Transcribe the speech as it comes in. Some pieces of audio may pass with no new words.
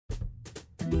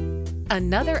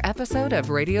Another episode of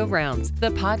Radio Rounds,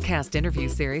 the podcast interview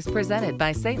series presented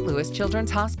by St. Louis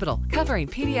Children's Hospital, covering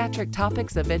pediatric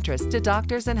topics of interest to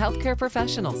doctors and healthcare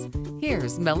professionals.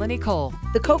 Here's Melanie Cole.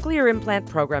 The Cochlear Implant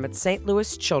Program at St.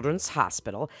 Louis Children's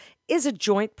Hospital is a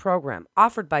joint program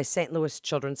offered by St. Louis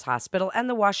Children's Hospital and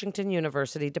the Washington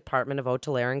University Department of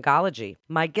Otolaryngology.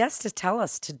 My guest to tell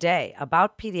us today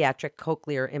about pediatric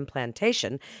cochlear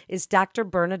implantation is Dr.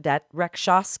 Bernadette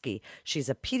Rekshosky. She's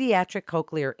a pediatric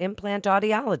cochlear implant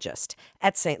audiologist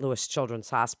at St. Louis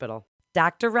Children's Hospital.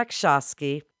 Dr.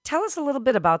 Rekshosky, tell us a little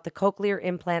bit about the cochlear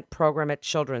implant program at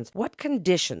Children's. What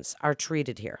conditions are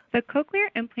treated here? The cochlear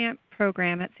implant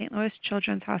program at St. Louis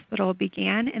Children's Hospital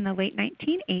began in the late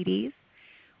 1980s.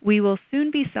 We will soon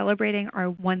be celebrating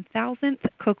our 1,000th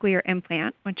cochlear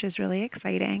implant, which is really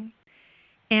exciting.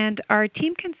 And our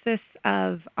team consists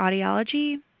of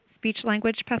audiology,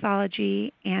 speech-language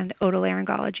pathology, and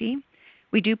otolaryngology.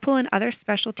 We do pull in other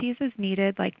specialties as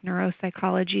needed, like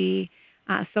neuropsychology,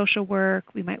 social work.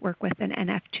 We might work with an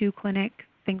NF2 clinic,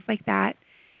 things like that.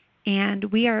 And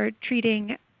we are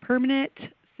treating permanent,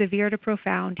 severe to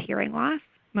profound hearing loss,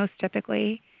 most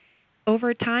typically.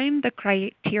 Over time, the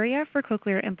criteria for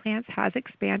cochlear implants has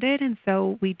expanded, and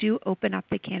so we do open up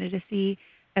the candidacy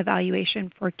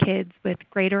evaluation for kids with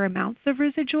greater amounts of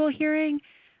residual hearing,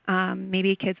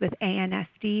 maybe kids with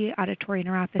ANSD, auditory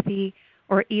neuropathy,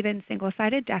 or even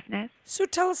single-sided deafness. So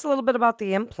tell us a little bit about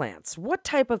the implants. What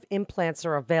type of implants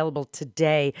are available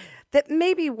today that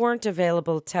maybe weren't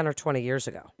available 10 or 20 years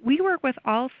ago? We work with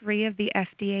all three of the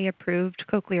FDA-approved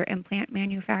cochlear implant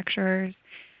manufacturers.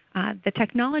 The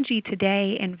technology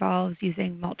today involves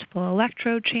using multiple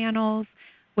electrode channels,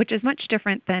 which is much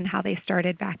different than how they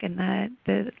started back in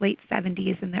the late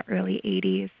 70s and the early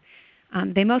 80s.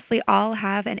 They mostly all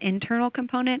have an internal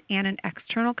component and an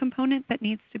external component that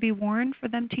needs to be worn for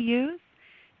them to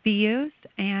be used.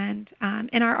 And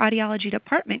in our audiology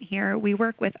department here, we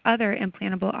work with other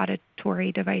implantable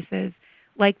auditory devices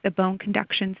like the bone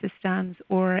conduction systems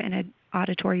or an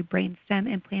auditory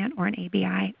brainstem implant or an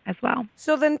ABI as well.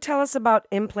 So then tell us about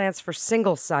implants for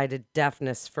single-sided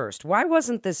deafness first. Why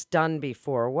wasn't this done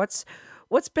before? What's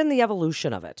been the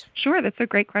evolution of it? Sure, that's a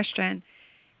great question.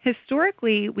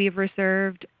 Historically, we've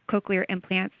reserved cochlear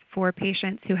implants for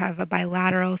patients who have a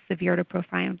bilateral severe to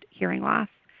profound hearing loss.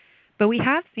 But we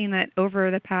have seen that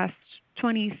over the past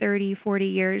 20, 30, 40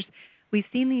 years, we've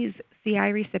seen these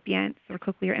CI recipients or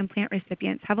cochlear implant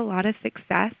recipients have a lot of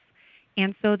success.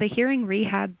 And so the hearing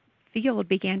rehab field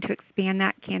began to expand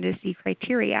that candidacy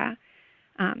criteria.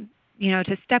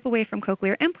 To step away from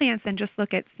cochlear implants and just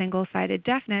look at single-sided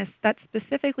deafness, that's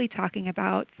specifically talking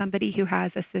about somebody who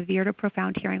has a severe to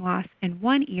profound hearing loss in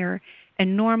one ear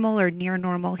and normal or near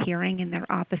normal hearing in their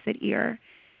opposite ear.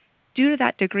 Due to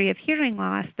that degree of hearing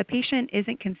loss, the patient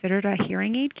isn't considered a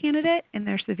hearing aid candidate in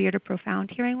their severe to profound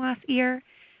hearing loss ear,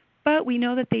 but we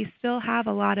know that they still have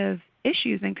a lot of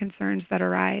issues and concerns that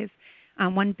arise.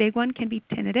 One big one can be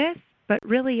tinnitus, but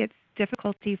really it's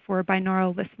difficulty for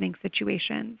binaural listening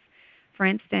situations. For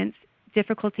instance,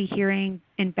 difficulty hearing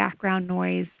in background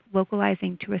noise,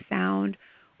 localizing to a sound,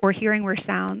 or hearing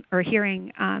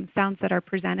sounds that are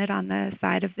presented on the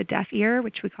side of the deaf ear,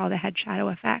 which we call the head shadow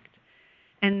effect.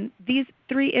 And these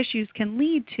three issues can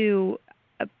lead to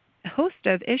a host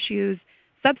of issues,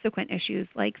 subsequent issues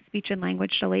like speech and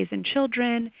language delays in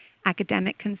children,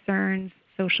 academic concerns,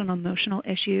 social and emotional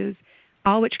issues,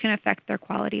 all which can affect their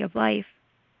quality of life.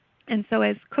 And so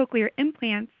as cochlear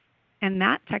implants and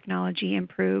that technology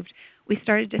improved, we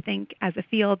started to think as a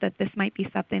field that this might be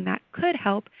something that could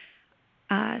help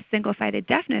single-sided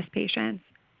deafness patients.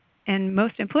 And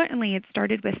most importantly, it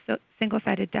started with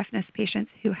single-sided deafness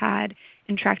patients who had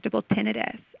intractable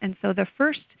tinnitus. And so the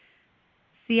first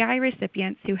CI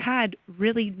recipients who had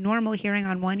really normal hearing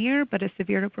on one ear but a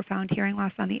severe to profound hearing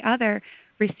loss on the other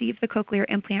received the cochlear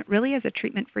implant really as a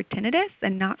treatment for tinnitus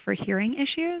and not for hearing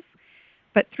issues.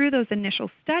 But through those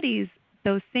initial studies,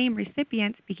 those same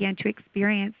recipients began to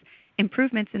experience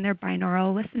improvements in their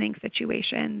binaural listening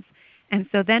situations. And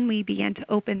so then we began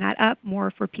to open that up more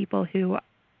for people who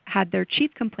had their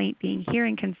chief complaint being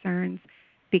hearing concerns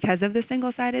because of the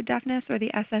single-sided deafness or the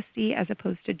SSD as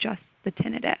opposed to just the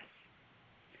tinnitus.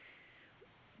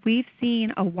 We've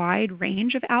seen a wide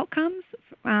range of outcomes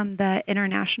from the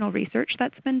international research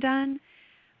that's been done,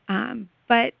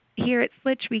 but here at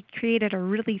SLICH, we created a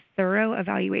really thorough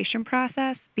evaluation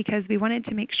process because we wanted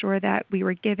to make sure that we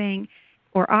were giving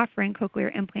or offering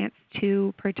cochlear implants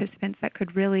to participants that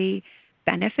could really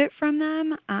benefit from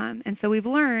them. And so we've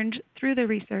learned through the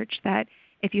research that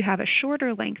if you have a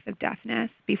shorter length of deafness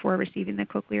before receiving the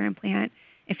cochlear implant,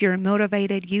 if you're a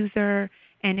motivated user,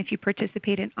 And if you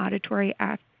participate in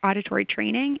auditory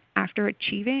training after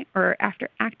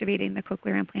activating the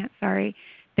cochlear implant,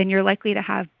 then you're likely to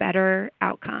have better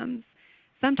outcomes.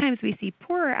 Sometimes we see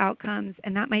poorer outcomes,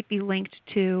 and that might be linked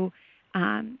to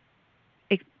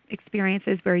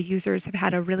experiences where users have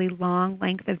had a really long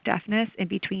length of deafness in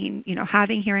between,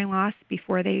 having hearing loss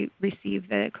before they receive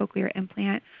the cochlear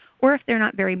implant, or if they're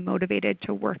not very motivated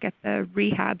to work at the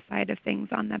rehab side of things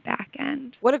on the back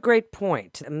end. What a great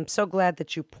point. I'm so glad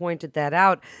that you pointed that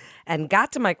out and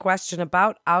got to my question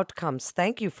about outcomes.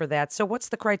 Thank you for that. So what's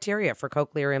the criteria for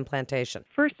cochlear implantation?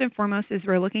 First and foremost is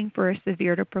we're looking for a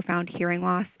severe to profound hearing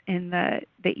loss in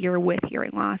the ear with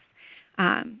hearing loss.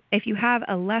 If you have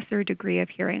a lesser degree of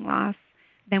hearing loss,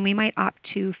 then we might opt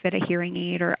to fit a hearing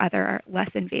aid or other less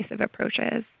invasive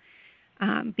approaches.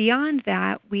 Beyond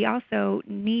that, we also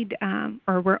need,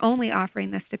 we're only offering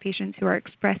this to patients who are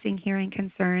expressing hearing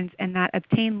concerns and that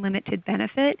obtain limited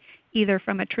benefit either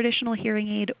from a traditional hearing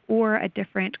aid or a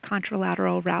different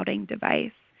contralateral routing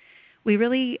device. We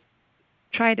really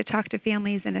try to talk to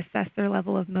families and assess their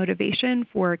level of motivation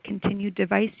for continued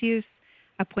device use,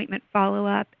 appointment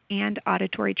follow-up, and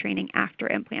auditory training after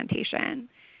implantation.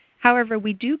 However,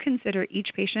 we do consider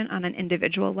each patient on an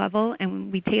individual level,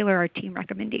 and we tailor our team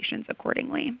recommendations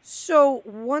accordingly. So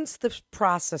once the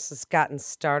process has gotten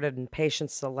started and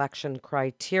patient selection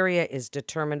criteria is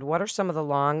determined, what are some of the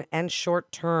long and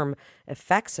short-term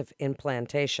effects of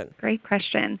implantation? Great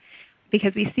question,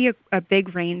 because we see a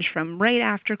big range from right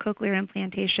after cochlear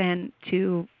implantation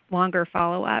to longer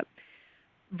follow-up.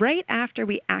 Right after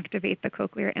we activate the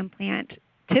cochlear implant,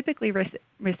 typically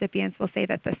recipients will say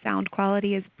that the sound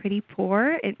quality is pretty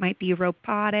poor. It might be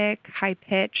robotic,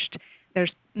 high-pitched.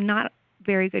 There's not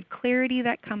very good clarity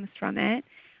that comes from it.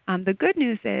 The good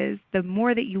news is the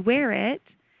more that you wear it,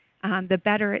 the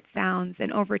better it sounds.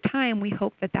 And over time, we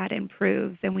hope that that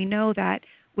improves. And we know that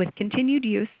with continued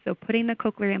use, so putting the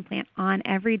cochlear implant on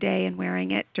every day and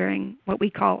wearing it during what we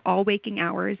call all waking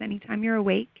hours, anytime you're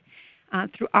awake,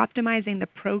 through optimizing the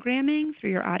programming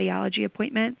through your audiology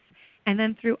appointments, and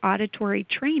then through auditory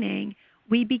training,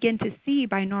 we begin to see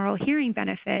binaural hearing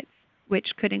benefits,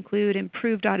 which could include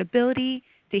improved audibility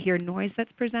to hear noise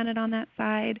that's presented on that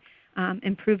side,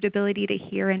 improved ability to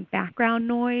hear in background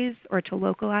noise or to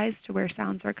localize to where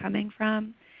sounds are coming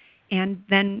from. And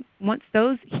then once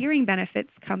those hearing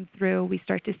benefits come through, we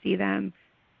start to see them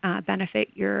benefit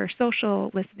your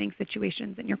social listening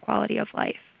situations and your quality of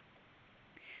life.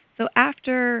 So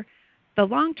after the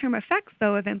long-term effects,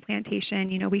 though, of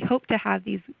implantation, we hope to have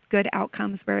these good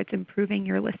outcomes where it's improving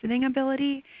your listening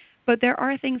ability. But there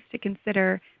are things to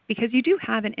consider because you do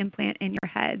have an implant in your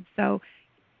head. So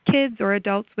kids or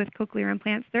adults with cochlear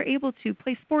implants, they're able to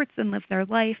play sports and live their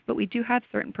life, but we do have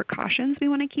certain precautions we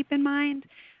want to keep in mind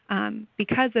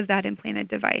because of that implanted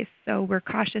device. So we're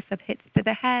cautious of hits to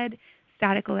the head,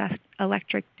 static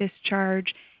electric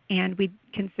discharge, and we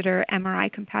consider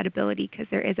MRI compatibility because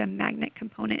there is a magnet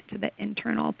component to the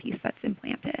internal piece that's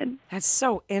implanted. That's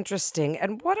so interesting.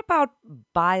 And what about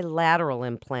bilateral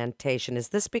implantation? Is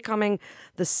this becoming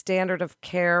the standard of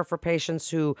care for patients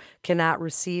who cannot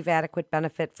receive adequate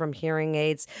benefit from hearing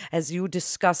aids? As you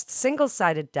discussed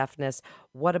single-sided deafness,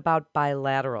 what about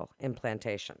bilateral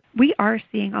implantation? We are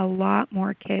seeing a lot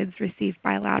more kids receive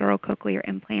bilateral cochlear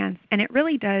implants, and it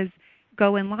really does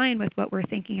go in line with what we're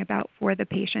thinking about for the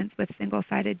patients with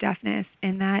single-sided deafness,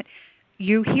 in that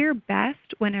you hear best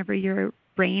whenever your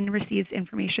brain receives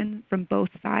information from both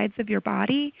sides of your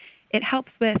body. It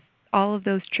helps with all of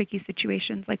those tricky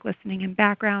situations like listening in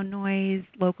background noise,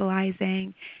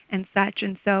 localizing, and such.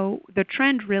 And so the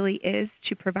trend really is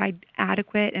to provide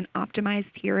adequate and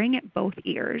optimized hearing at both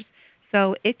ears.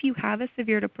 So if you have a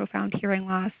severe to profound hearing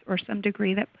loss or some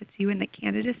degree that puts you in the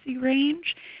candidacy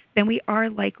range, then we are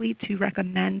likely to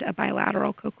recommend a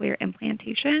bilateral cochlear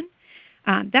implantation.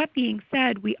 That being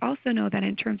said, we also know that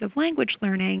in terms of language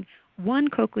learning, one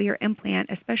cochlear implant,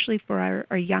 especially for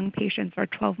our young patients, our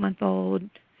 12-month-old,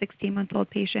 16-month-old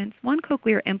patients, one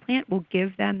cochlear implant will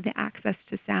give them the access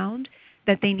to sound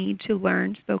that they need to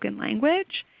learn spoken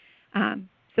language.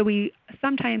 So we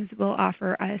sometimes will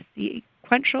offer a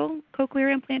sequential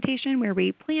cochlear implantation where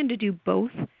we plan to do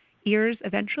both ears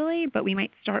eventually, but we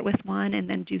might start with one and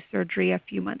then do surgery a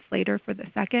few months later for the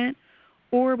second.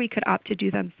 Or we could opt to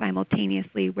do them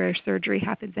simultaneously where surgery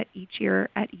happens at each ear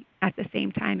at the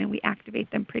same time and we activate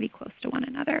them pretty close to one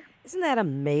another. Isn't that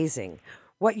amazing?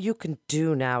 What you can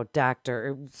do now, doctor.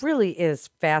 It really is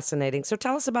fascinating. So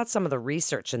tell us about some of the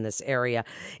research in this area,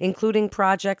 including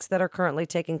projects that are currently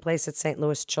taking place at St.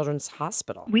 Louis Children's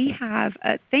Hospital. We have,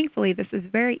 thankfully, this is a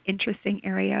very interesting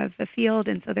area of the field,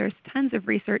 and so there's tons of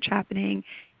research happening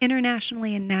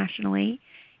internationally and nationally.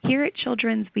 Here at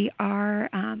Children's, we are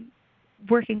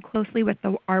working closely with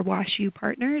our WashU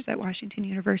partners at Washington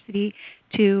University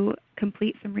to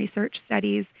complete some research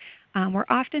studies. We're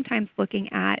oftentimes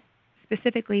looking at,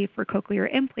 specifically for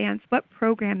cochlear implants, what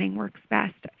programming works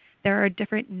best. There are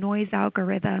different noise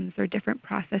algorithms or different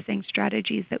processing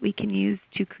strategies that we can use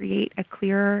to create a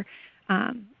clearer,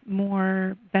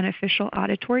 more beneficial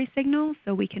auditory signal,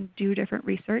 so we can do different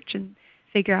research and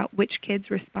figure out which kids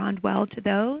respond well to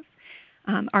those.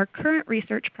 Our current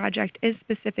research project is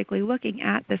specifically looking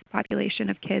at this population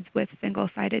of kids with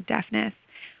single-sided deafness.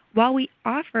 While we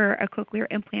offer a cochlear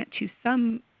implant to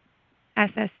some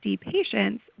SSD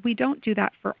patients, we don't do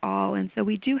that for all, and so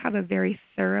we do have a very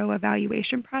thorough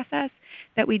evaluation process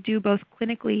that we do both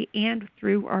clinically and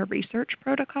through our research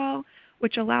protocol,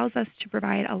 which allows us to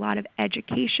provide a lot of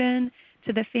education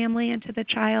to the family and to the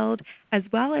child, as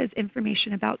well as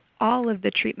information about all of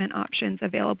the treatment options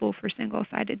available for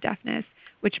single-sided deafness,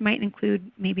 which might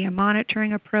include maybe a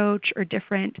monitoring approach or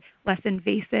different, less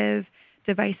invasive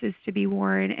devices to be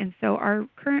worn. And so our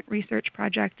current research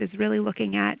project is really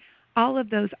looking at all of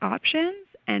those options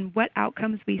and what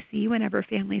outcomes we see whenever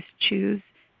families choose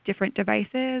different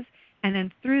devices. And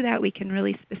then through that, we can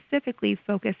really specifically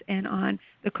focus in on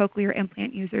the cochlear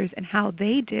implant users and how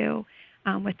they do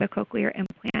with the cochlear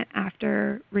implant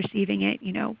after receiving it,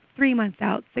 3 months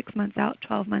out, 6 months out,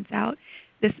 12 months out.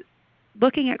 This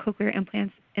looking at cochlear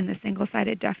implants in the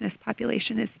single-sided deafness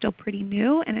population is still pretty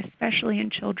new, and especially in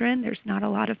children, there's not a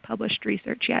lot of published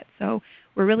research yet. So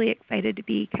we're really excited to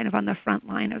be kind of on the front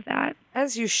line of that.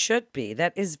 As you should be.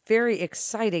 That is very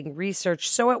exciting research.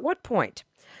 So at what point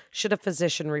should a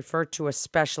physician refer to a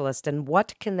specialist, and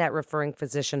what can that referring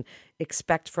physician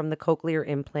expect from the cochlear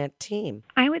implant team?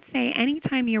 I would say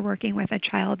anytime you're working with a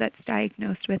child that's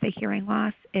diagnosed with a hearing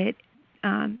loss, it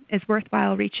is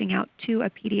worthwhile reaching out to a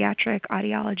pediatric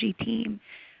audiology team,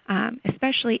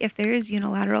 especially if there is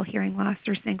unilateral hearing loss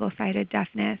or single-sided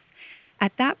deafness.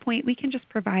 At that point, we can just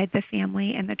provide the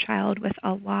family and the child with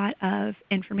a lot of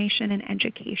information and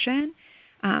education.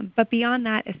 But beyond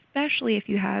that, especially if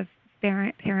you have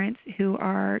parents who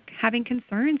are having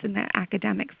concerns in the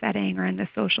academic setting or in the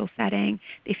social setting,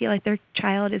 they feel like their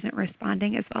child isn't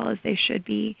responding as well as they should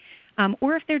be,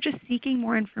 or if they're just seeking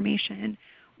more information.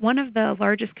 One of the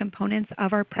largest components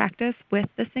of our practice with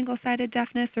the single-sided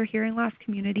deafness or hearing loss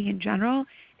community in general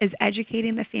is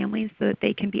educating the families so that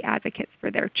they can be advocates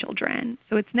for their children.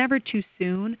 So it's never too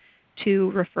soon to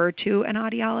refer to an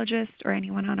audiologist or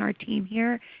anyone on our team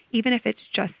here, even if it's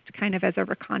just kind of as a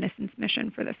reconnaissance mission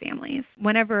for the families.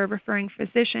 Whenever a referring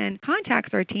physician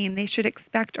contacts our team, they should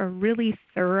expect a really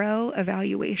thorough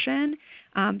evaluation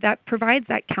that provides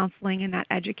that counseling and that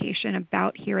education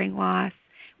about hearing loss.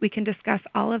 We can discuss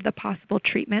all of the possible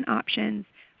treatment options.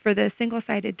 For the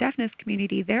single-sided deafness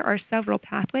community, there are several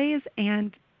pathways,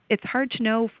 and it's hard to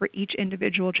know for each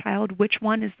individual child which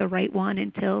one is the right one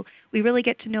until we really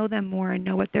get to know them more and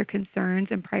know what their concerns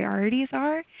and priorities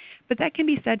are. But that can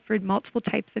be said for multiple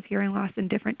types of hearing loss and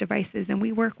different devices, and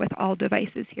we work with all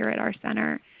devices here at our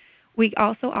center. We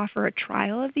also offer a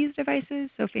trial of these devices,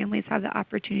 so families have the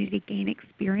opportunity to gain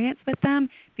experience with them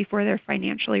before they're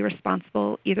financially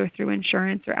responsible, either through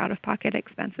insurance or out-of-pocket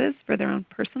expenses for their own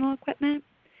personal equipment.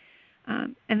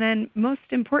 And then most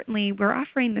importantly, we're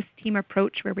offering this team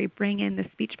approach where we bring in the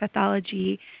speech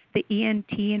pathology, the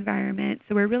ENT environment.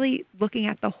 So we're really looking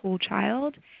at the whole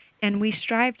child, and we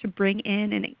strive to bring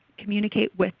in and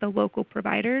communicate with the local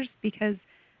providers because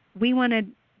we want to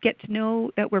get to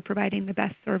know that we're providing the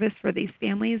best service for these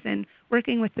families, and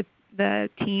working with the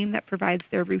team that provides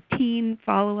their routine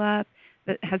follow-up,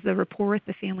 that has the rapport with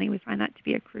the family. We find that to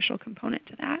be a crucial component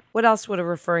to that. What else would a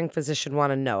referring physician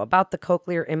want to know about the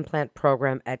cochlear implant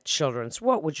program at Children's?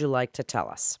 What would you like to tell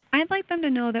us? I'd like them to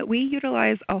know that we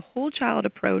utilize a whole child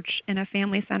approach in a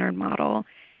family-centered model,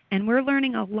 and we're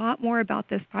learning a lot more about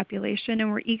this population,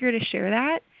 and we're eager to share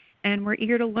that, and we're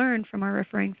eager to learn from our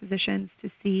referring physicians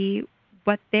to see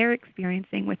what they're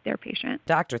experiencing with their patient.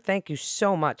 Doctor, thank you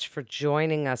so much for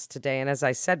joining us today. And as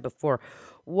I said before,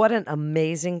 what an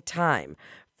amazing time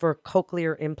for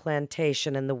cochlear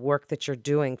implantation and the work that you're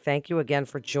doing. Thank you again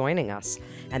for joining us.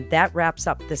 And that wraps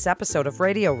up this episode of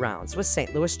Radio Rounds with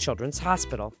St. Louis Children's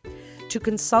Hospital. To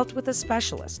consult with a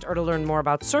specialist or to learn more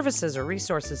about services or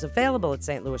resources available at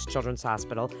St. Louis Children's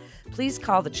Hospital, please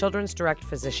call the Children's Direct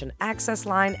Physician Access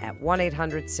Line at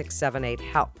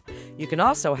 1-800-678-HELP. You can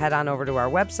also head on over to our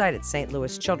website at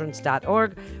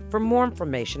stlouischildrens.org for more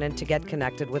information and to get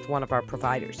connected with one of our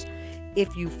providers.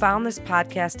 If you found this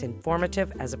podcast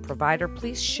informative as a provider,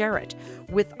 please share it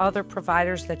with other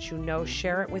providers that you know.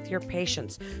 Share it with your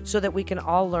patients so that we can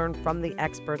all learn from the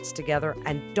experts together,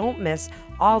 and don't miss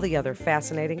all the other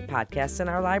fascinating podcasts in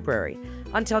our library.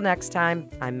 Until next time,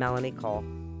 I'm Melanie Cole.